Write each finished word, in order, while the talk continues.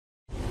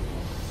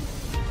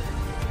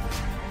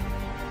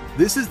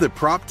This is the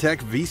PropTech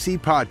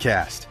VC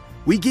Podcast.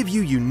 We give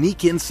you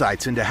unique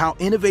insights into how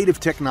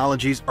innovative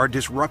technologies are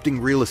disrupting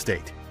real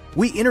estate.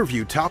 We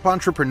interview top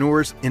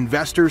entrepreneurs,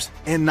 investors,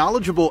 and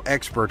knowledgeable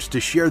experts to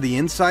share the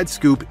inside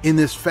scoop in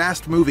this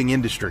fast-moving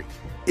industry.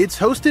 It's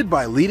hosted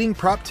by leading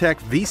PropTech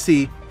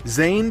VC,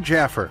 Zain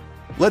Jaffer.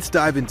 Let's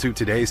dive into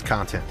today's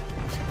content.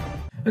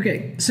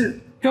 Okay, so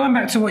going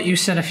back to what you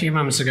said a few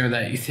moments ago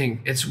that you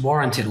think it's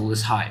warranted all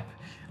this hype.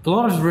 A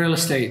lot of real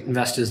estate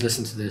investors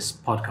listen to this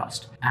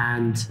podcast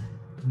and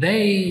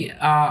they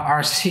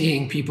are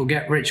seeing people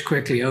get rich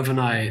quickly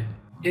overnight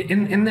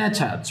in their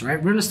terms,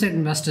 right? Real estate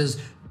investors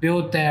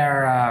build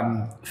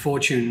their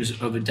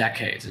fortunes over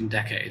decades and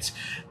decades.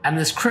 And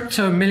there's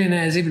crypto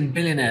millionaires, even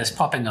billionaires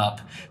popping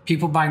up,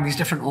 people buying these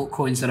different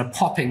altcoins that are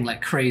popping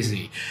like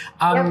crazy.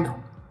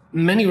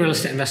 Many real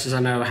estate investors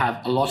I know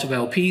have a lot of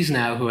LPs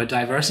now who are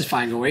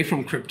diversifying away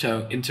from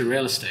crypto into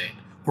real estate,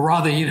 or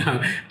rather,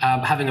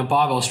 having a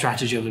barbell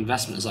strategy of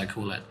investment, as I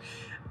call it.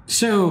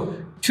 So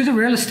to the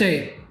real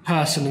estate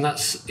person, and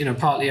that's,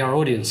 partly our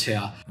audience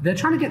here, they're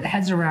trying to get their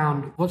heads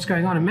around what's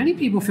going on. And many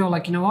people feel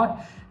like,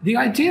 the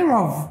idea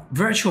of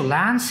virtual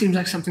land seems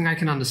like something I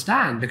can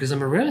understand because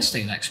I'm a real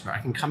estate expert. I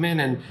can come in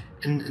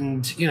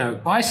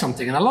and buy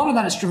something. And a lot of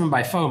that is driven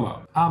by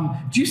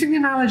FOMO. Do you think the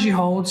analogy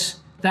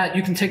holds that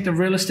you can take the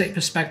real estate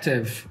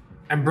perspective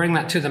and bring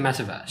that to the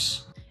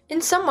metaverse? In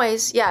some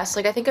ways, yes.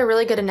 I think a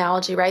really good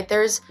analogy, right?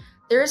 There's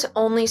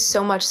only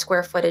so much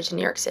square footage in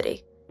New York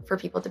City for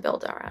people to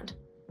build around,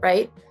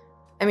 right?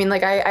 I mean,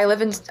 I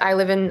live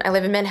in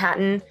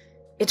Manhattan.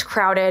 It's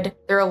crowded.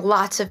 There are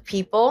lots of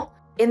people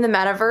in the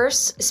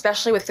metaverse,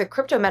 especially with the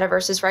crypto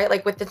metaverses, right?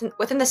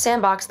 Within the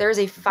sandbox, there is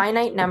a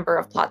finite number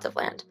of plots of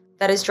land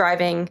that is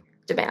driving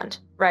demand,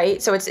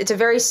 right? So it's a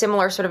very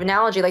similar sort of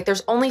analogy.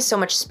 There's only so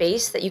much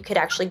space that you could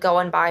actually go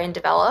and buy and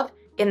develop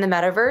in the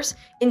metaverse,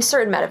 in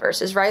certain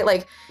metaverses,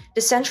 right?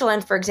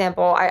 Decentraland, for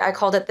example, I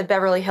called it the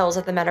Beverly Hills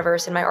of the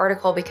metaverse in my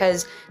article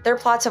because their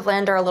plots of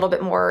land are a little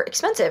bit more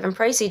expensive and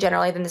pricey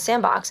generally than the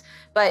sandbox.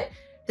 But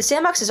the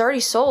sandbox has already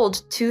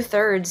sold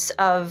 2/3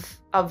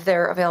 of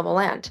their available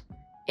land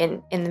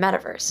in the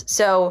metaverse.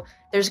 So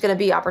there's going to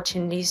be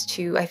opportunities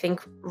to, I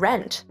think,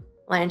 rent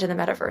land in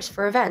the metaverse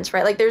for events,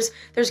 right? There's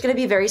going to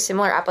be very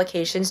similar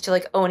applications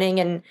to owning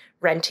and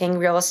renting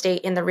real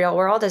estate in the real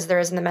world as there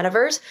is in the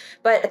metaverse.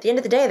 But at the end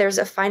of the day, there's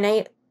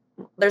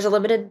a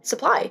limited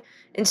supply.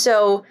 And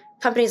so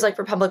companies like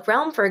Republic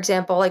Realm, for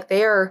example,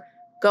 they are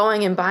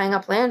going and buying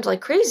up land like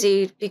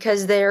crazy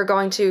because they're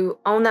going to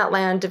own that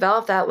land,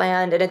 develop that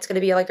land, and it's going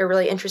to be a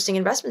really interesting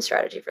investment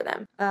strategy for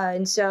them.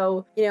 And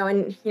so,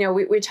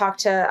 we talk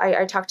to,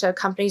 I talk to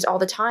companies all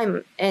the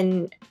time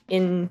and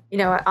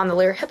on the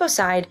Layer Hippo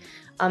side,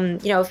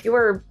 if you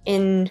were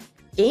in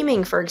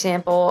gaming, for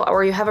example,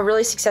 or you have a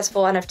really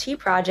successful NFT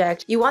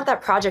project, you want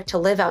that project to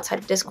live outside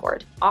of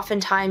Discord.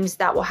 Oftentimes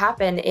that will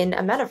happen in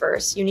a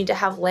metaverse. You need to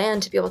have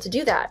land to be able to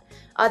do that.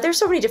 There's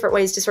so many different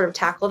ways to sort of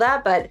tackle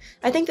that, but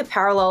I think the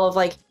parallel of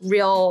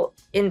real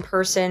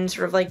in-person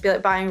sort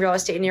of buying real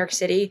estate in New York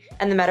City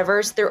and the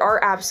metaverse, there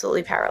are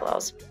absolutely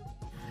parallels.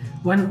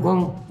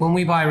 When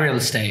we buy real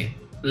estate,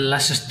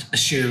 let's just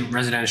assume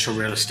residential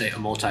real estate or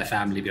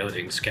multifamily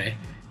buildings, okay?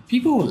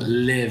 People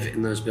live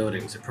in those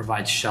buildings. It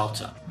provides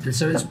shelter. And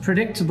so it's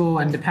predictable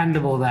and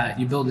dependable that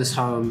you build this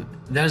home,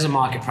 there's a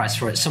market price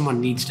for it,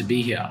 someone needs to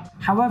be here.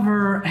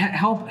 However,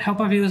 help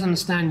our viewers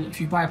understand,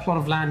 if you buy a plot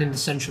of land in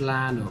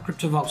Decentraland or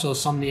CryptoVox or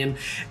Somnium,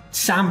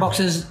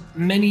 sandboxes,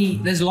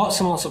 there's lots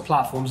and lots of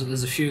platforms, and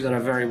there's a few that are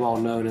very well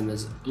known and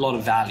there's a lot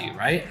of value,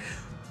 right?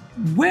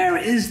 Where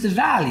is the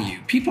value?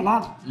 People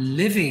aren't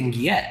living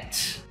yet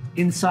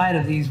inside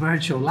of these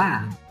virtual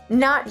land.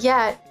 Not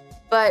yet.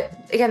 But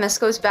again, this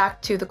goes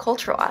back to the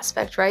cultural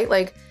aspect,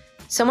 right?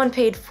 Someone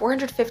paid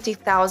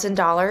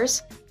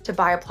 $450,000 to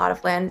buy a plot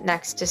of land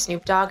next to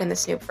Snoop Dogg in the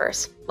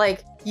Snoopverse.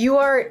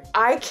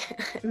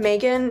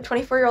 Meagan,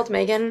 24-year-old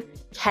Meagan,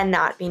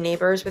 cannot be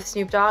neighbors with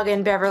Snoop Dogg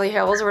in Beverly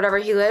Hills or wherever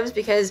he lives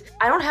because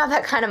I don't have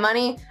that kind of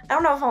money. I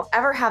don't know if I'll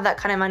ever have that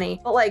kind of money.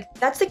 But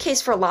that's the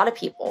case for a lot of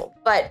people.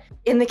 But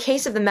in the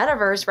case of the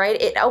metaverse,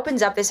 right, it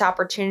opens up this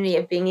opportunity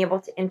of being able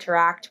to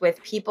interact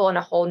with people in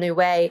a whole new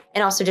way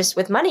and also just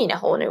with money in a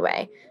whole new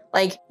way.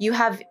 You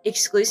have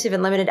exclusive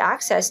and limited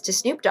access to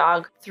Snoop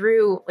Dogg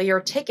through your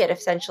ticket,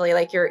 essentially,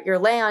 your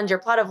land, your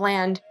plot of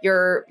land,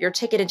 your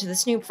ticket into the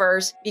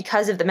Snoopverse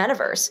because of the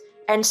metaverse.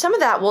 And some of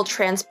that will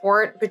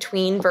transport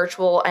between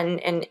virtual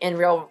and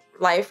real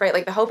life,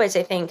 right? The hope is,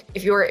 I think,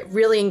 if you're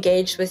really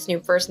engaged with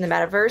Snoopverse and the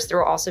metaverse, there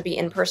will also be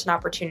in-person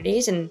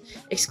opportunities and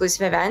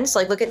exclusive events.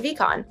 Look at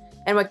VCon.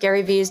 And what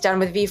Gary Vee has done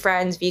with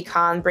VFriends,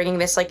 VCon, bringing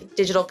this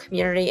digital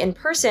community in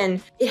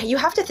person, you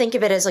have to think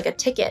of it as a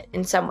ticket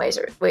in some ways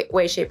or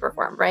way, shape, or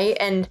form, right?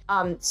 And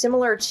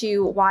similar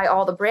to why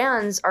all the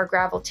brands are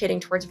gravitating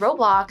towards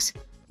Roblox,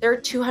 they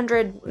have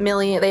 200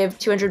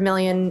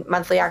 million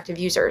monthly active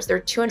users. There are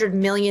 200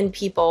 million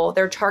people,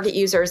 they're target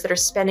users that are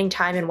spending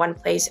time in one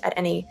place at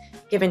any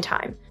given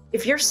time.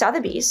 If you're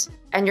Sotheby's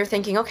and you're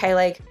thinking,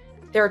 okay,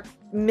 there are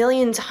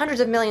millions, hundreds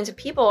of millions of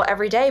people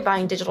every day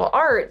buying digital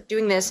art,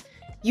 doing this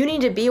you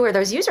need to be where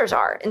those users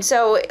are. And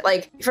so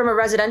like from a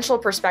residential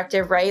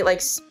perspective, right,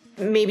 like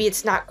maybe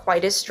it's not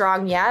quite as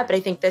strong yet, but I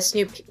think the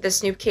Snoop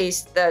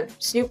case, the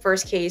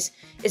Snoopverse case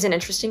is an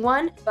interesting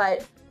one.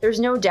 But there's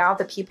no doubt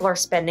that people are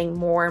spending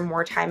more and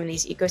more time in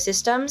these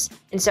ecosystems.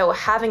 And so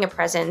having a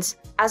presence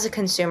as a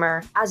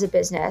consumer, as a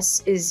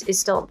business is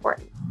still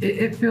important.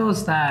 It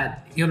feels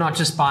that you're not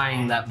just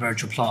buying that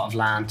virtual plot of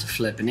land to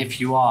flip. And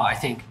if you are, I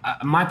think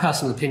my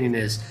personal opinion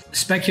is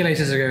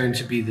speculators are going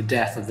to be the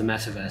death of the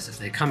metaverse. If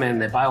they come in,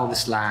 they buy all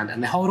this land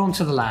and they hold on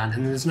to the land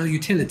and there's no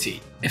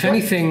utility. If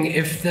anything,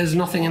 if there's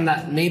nothing in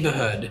that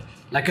neighborhood,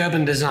 like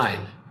urban design,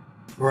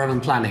 or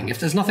urban planning. If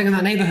there's nothing in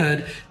that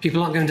neighborhood,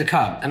 people aren't going to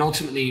come, and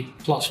ultimately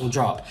plots will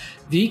drop.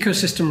 The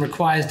ecosystem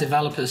requires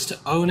developers to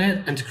own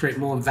it and to create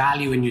more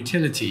value and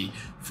utility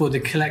for the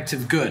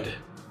collective good,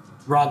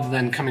 rather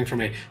than coming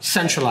from a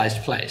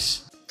centralized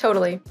place.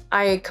 Totally.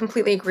 I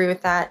completely agree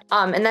with that.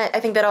 And that I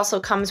think that also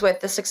comes with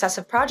the success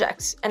of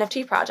projects,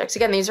 NFT projects.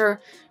 Again, these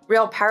are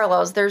real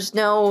parallels. There's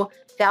no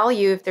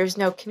value if there's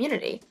no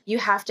community. You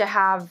have to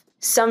have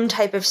some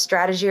type of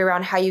strategy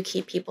around how you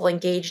keep people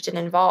engaged and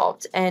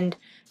involved. And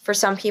for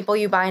some people,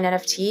 you buy an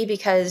NFT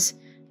because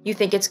you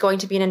think it's going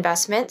to be an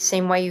investment.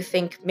 Same way you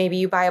think maybe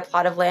you buy a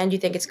plot of land, you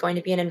think it's going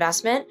to be an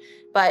investment,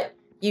 but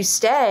you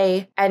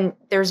stay and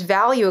there's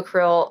value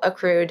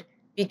accrued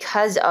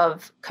because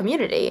of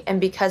community and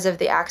because of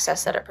the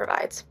access that it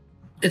provides.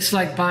 It's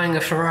like buying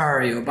a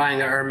Ferrari or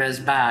buying a Hermes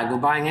bag or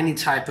buying any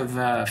type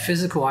of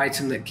physical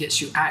item that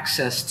gets you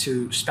access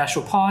to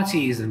special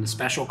parties and a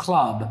special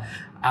club.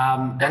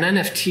 And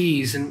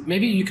NFTs, and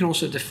maybe you can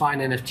also define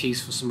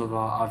NFTs for some of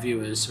our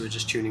viewers who are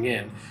just tuning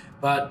in,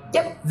 but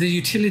The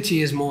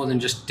utility is more than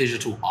just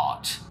digital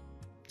art.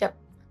 Yep,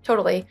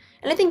 totally.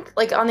 And I think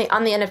like on the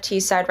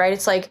NFT side, right,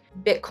 it's like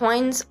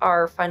Bitcoins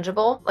are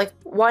fungible. Like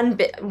one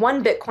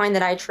Bitcoin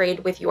that I trade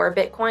with your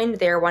Bitcoin,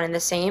 they're one and the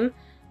same.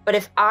 But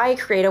if I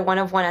create a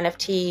one-of-one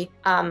NFT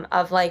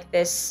of like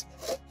this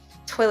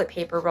toilet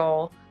paper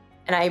roll,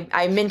 and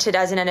I mint it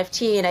as an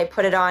NFT and I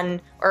put it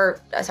on,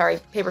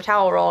 paper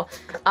towel roll.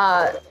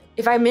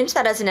 If I mint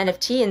that as an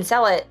NFT and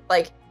sell it,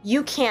 like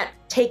you can't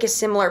take a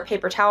similar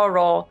paper towel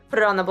roll, put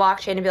it on the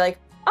blockchain and be like,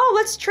 oh,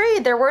 let's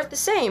trade, they're worth the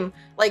same.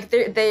 Like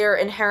they are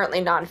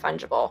inherently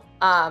non-fungible.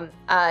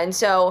 And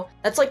so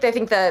that's like, I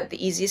think the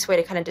easiest way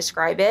to kind of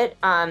describe it.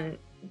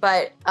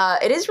 But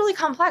it is really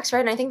complex, right?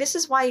 And I think this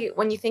is why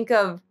when you think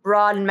of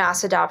broad and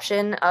mass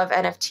adoption of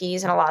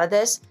NFTs and a lot of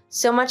this,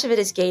 so much of it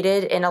is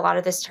gated in a lot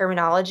of this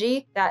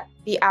terminology that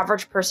the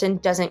average person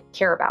doesn't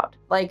care about.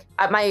 Like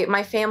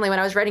my family, when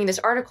I was writing this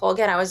article,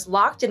 again, I was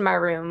locked in my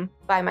room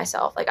by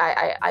myself. Like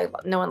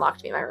no one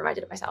locked me in my room. I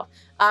did it myself.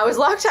 I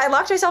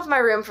locked myself in my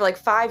room for like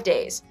 5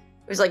 days.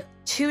 It was like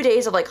 2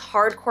 days of like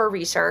hardcore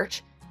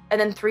research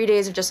and then 3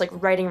 days of just like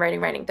writing.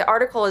 The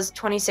article is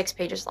 26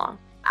 pages long.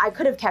 I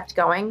could have kept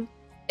going.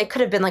 It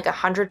could have been like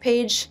 100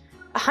 pages,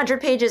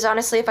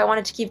 honestly, if I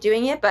wanted to keep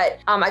doing it. But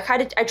I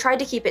tried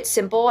to keep it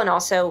simple and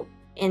also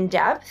in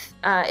depth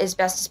as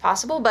best as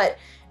possible. But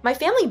my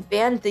family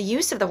banned the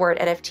use of the word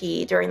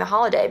NFT during the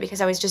holiday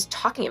because I was just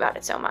talking about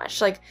it so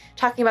much. Like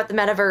talking about the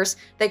metaverse.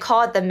 They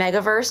call it the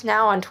megaverse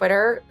now on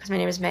Twitter because my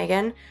name is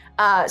Meagan.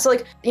 So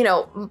like,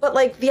 but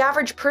like the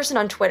average person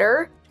on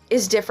Twitter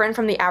is different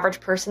from the average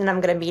person that I'm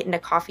going to meet in a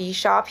coffee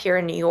shop here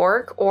in New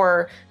York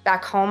or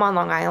back home on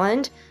Long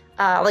Island.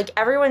 Like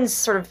everyone's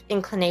sort of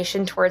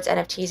inclination towards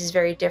NFTs is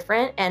very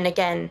different. And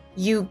again,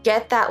 you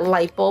get that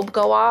light bulb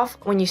go off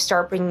when you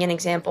start bringing in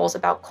examples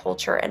about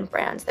culture and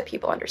brands that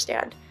people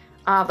understand.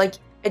 Like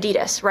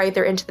Adidas, right?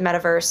 They're into the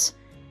metaverse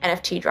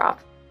NFT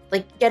drop.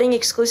 Like getting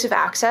exclusive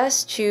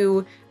access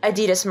to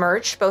Adidas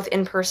merch, both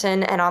in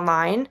person and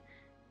online.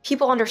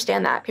 People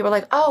understand that. People are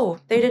like, oh,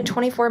 they did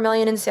 24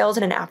 million in sales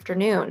in an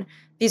afternoon.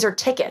 These are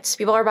tickets.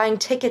 People are buying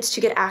tickets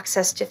to get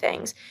access to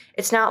things.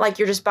 It's not like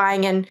you're just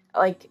buying in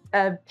like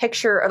a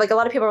picture. Or like a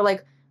lot of people are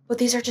like, well,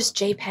 these are just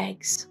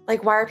JPEGs.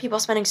 Like, why are people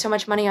spending so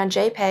much money on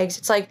JPEGs?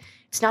 It's like,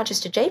 it's not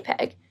just a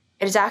JPEG.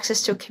 It is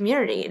access to a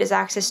community. It is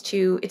access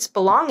to its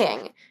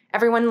belonging.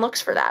 Everyone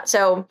looks for that.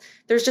 So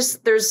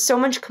there's so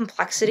much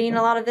complexity in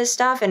a lot of this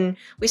stuff. And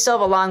we still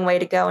have a long way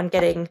to go in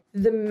getting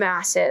the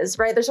masses,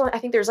 right? I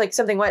think there's like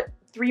something,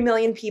 3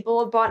 million people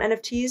have bought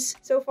NFTs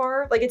so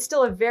far. Like it's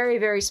still a very,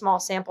 very small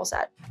sample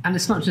set. And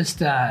it's not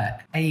just a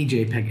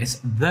JPEG, it's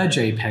the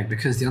JPEG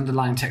because the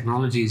underlying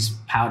technology is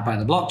powered by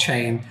the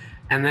blockchain.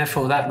 And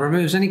therefore that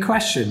removes any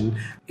question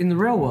in the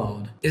real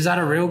world. Is that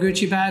a real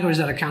Gucci bag or is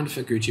that a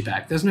counterfeit Gucci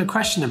bag? There's no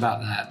question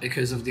about that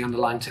because of the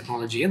underlying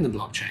technology in the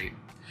blockchain.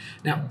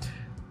 Now,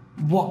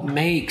 what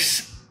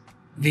makes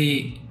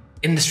the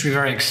industry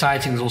very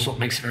exciting is also what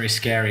makes it very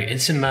scary.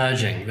 It's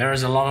emerging.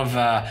 There's a lot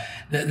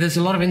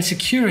of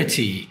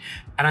insecurity,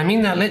 and I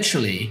mean that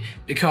literally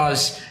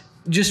because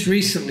just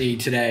recently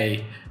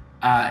today,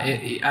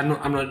 I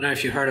don't know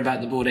if you heard about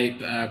the Bored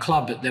Ape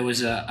Club, but there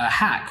was a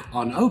hack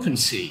on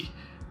OpenSea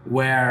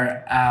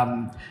where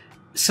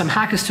some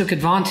hackers took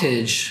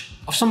advantage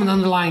of some of the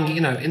underlying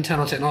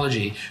internal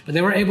technology, but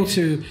they were able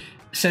to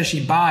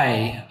essentially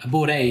buy a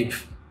Bored Ape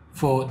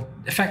for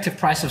effective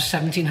price of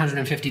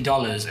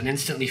 $1,750 and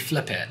instantly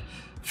flip it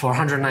for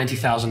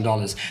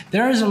 $190,000.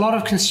 There is a lot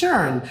of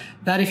concern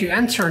that if you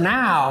enter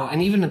now,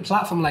 and even a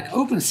platform like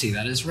OpenSea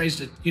that has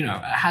raised,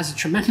 has a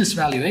tremendous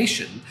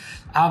valuation,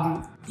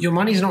 your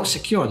money's not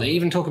secure. They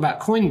even talk about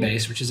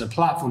Coinbase, which is a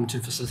platform to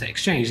facilitate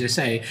exchange. They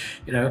say,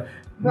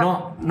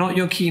 not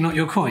your key, not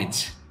your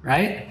coins,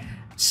 right?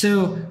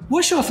 So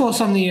what's your thoughts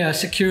on the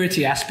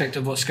security aspect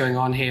of what's going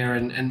on here?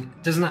 And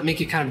doesn't that make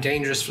it kind of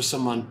dangerous for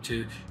someone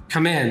to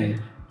come in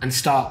and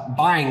start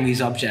buying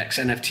these objects,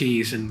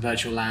 NFTs and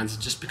virtual lands,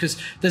 just because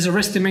there's a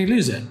risk they may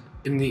lose it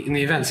in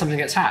the event something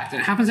gets hacked?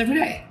 And it happens every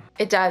day.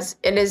 It does.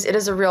 It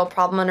is a real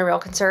problem and a real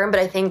concern, but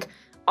I think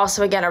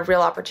also, again, a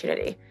real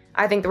opportunity.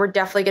 I think that we're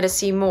definitely going to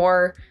see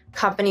more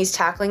companies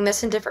tackling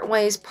this in different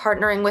ways,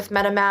 partnering with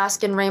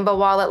MetaMask and Rainbow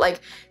Wallet.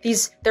 Like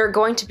there are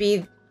going to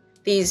be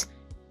these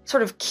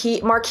sort of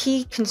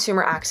marquee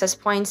consumer access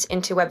points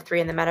into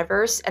Web3 and the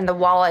metaverse. And the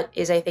wallet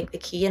is, I think, the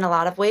key in a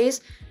lot of ways.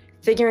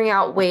 Figuring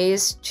out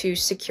ways to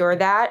secure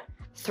that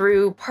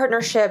through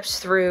partnerships,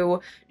 through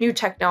new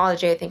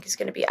technology, I think is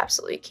going to be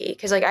absolutely key.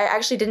 Because I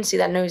actually didn't see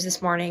that news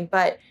this morning,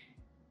 but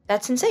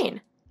that's insane.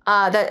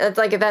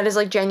 That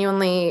is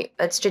genuinely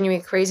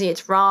crazy.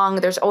 It's wrong.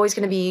 There's always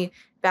going to be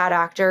bad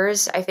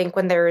actors. I think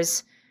when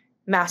there's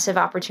massive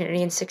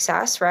opportunity and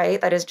success,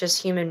 right? That is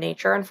just human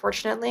nature,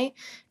 unfortunately.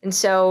 And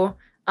so,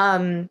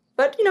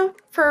 but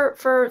for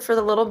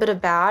the little bit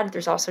of bad,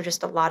 there's also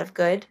just a lot of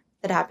good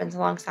that happens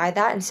alongside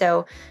that. And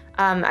so,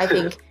 I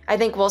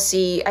think we'll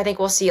see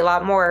a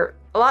lot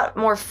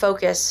more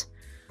focus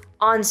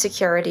on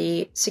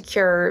security,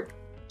 secure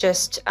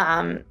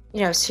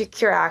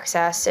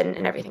access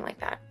and everything like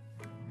that.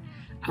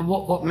 And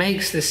what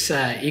makes this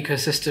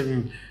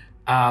ecosystem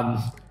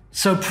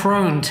so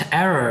prone to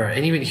error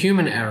and even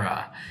human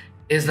error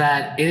is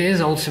that it is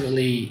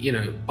ultimately,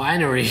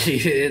 binary.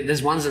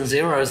 There's ones and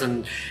zeros.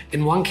 And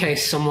in one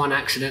case, someone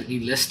accidentally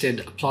listed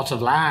a plot of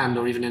land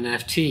or even an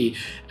NFT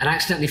and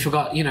accidentally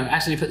forgot,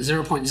 accidentally put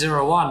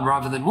 0.01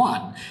 rather than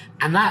 1.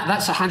 And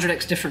that's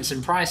 100x difference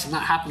in price. And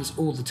that happens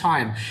all the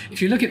time.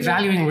 If you look at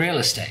valuing real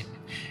estate,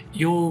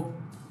 you'll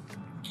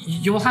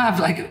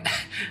have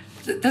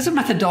there's a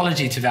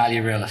methodology to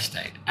value real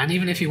estate. And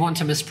even if you want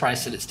to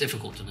misprice it, it's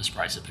difficult to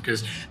misprice it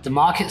because the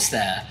market's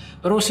there,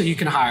 but also you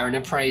can hire an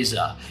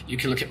appraiser. You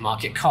can look at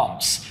market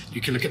comps.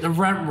 You can look at the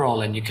rent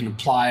roll and you can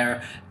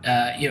apply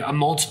a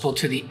multiple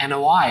to the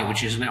NOI,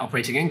 which is net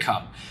operating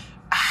income.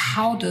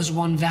 How does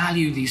one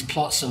value these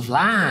plots of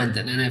land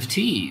and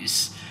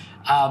NFTs?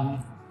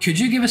 Could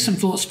you give us some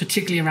thoughts,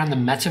 particularly around the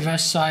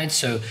metaverse side?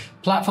 So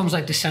platforms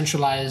like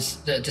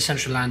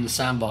Decentraland and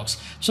Sandbox.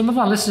 Some of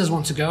our listeners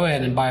want to go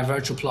in and buy a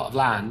virtual plot of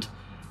land.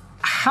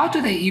 How do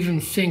they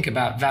even think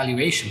about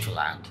valuation for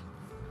land?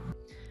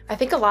 I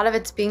think a lot of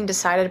it's being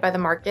decided by the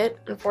market,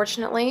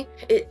 unfortunately.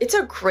 It's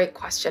a great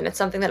question. It's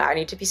something that I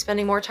need to be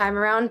spending more time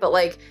around,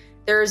 but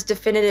there's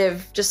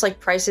definitive, just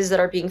prices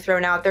that are being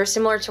thrown out. They're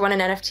similar to when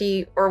an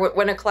NFT or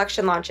when a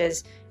collection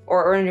launches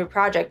or a new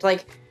project.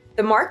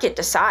 The market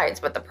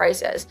decides what the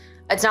price is.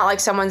 It's not like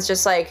someone's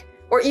just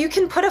or you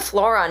can put a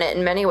floor on it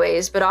in many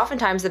ways, but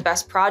oftentimes the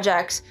best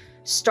projects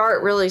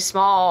start really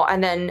small.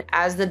 And then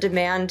as the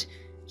demand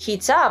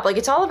heats up,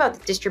 it's all about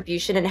the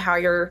distribution and how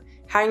you're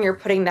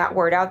putting that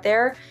word out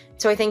there.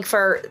 So I think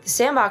for the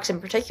Sandbox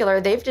in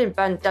particular, they've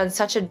done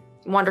such a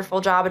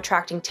wonderful job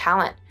attracting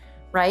talent,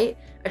 right?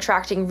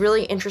 Attracting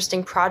really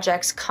interesting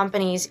projects,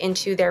 companies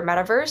into their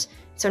metaverse.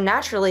 So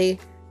naturally,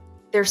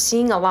 they're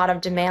seeing a lot of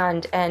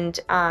demand. And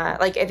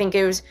I think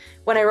it was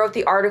when I wrote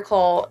the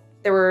article,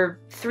 there were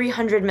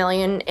 300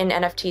 million in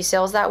NFT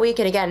sales that week.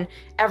 And again,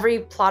 every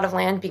plot of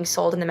land being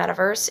sold in the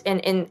metaverse and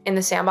in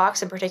the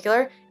Sandbox in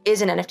particular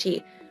is an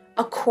NFT.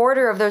 A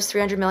quarter of those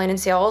 300 million in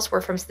sales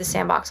were from the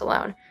Sandbox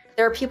alone.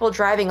 There are people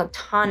driving a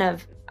ton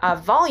of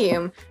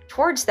volume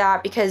towards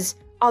that because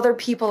other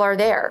people are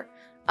there.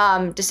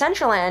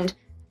 Decentraland,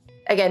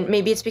 again,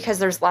 maybe it's because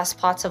there's less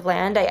plots of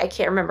land. I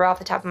can't remember off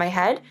the top of my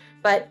head,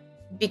 but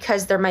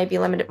because there might be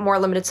more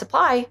limited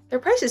supply, their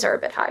prices are a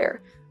bit higher.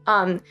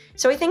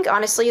 So I think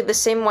honestly, the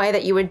same way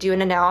that you would do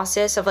an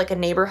analysis of a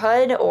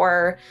neighborhood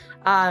or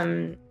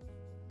the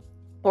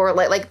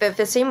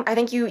same, I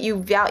think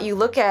you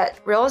look at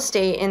real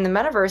estate in the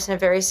metaverse in a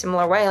very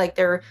similar way.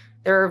 There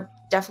are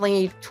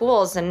definitely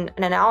tools and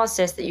an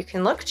analysis that you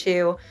can look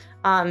to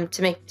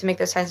make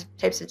those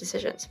types of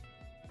decisions.